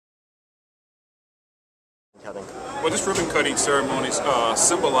cutting? Well, this ribbon cutting ceremony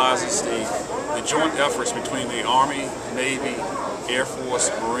symbolizes the joint efforts between the Army, Navy, Air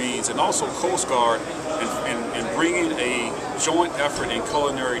Force, Marines, and also Coast Guard in bringing a joint effort in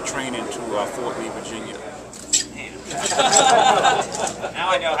culinary training to Fort Lee, Virginia. Now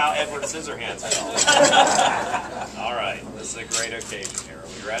I know how Edward Scissorhands felt. All right, this is a great occasion here. Are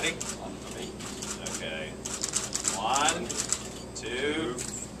we ready? Okay. 1, 2,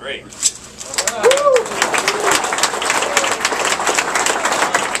 3.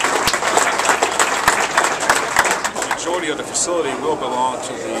 The majority of the facility will belong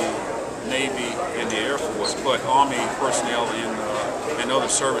to the Navy and the Air Force, but Army personnel and other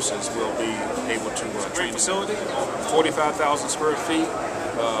services will be able to train. Facility, 45,000 square feet.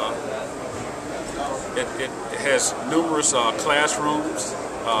 It has numerous classrooms,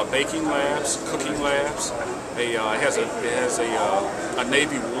 baking labs, cooking labs. It has a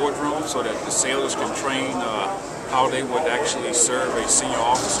Navy wardroom so that the sailors can train how they would actually serve a senior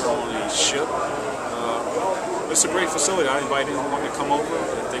officer on a ship. It's a great facility. I invite anyone to come over.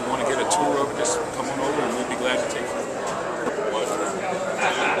 If they want to get a tour of it, just come on over and we'll be glad to take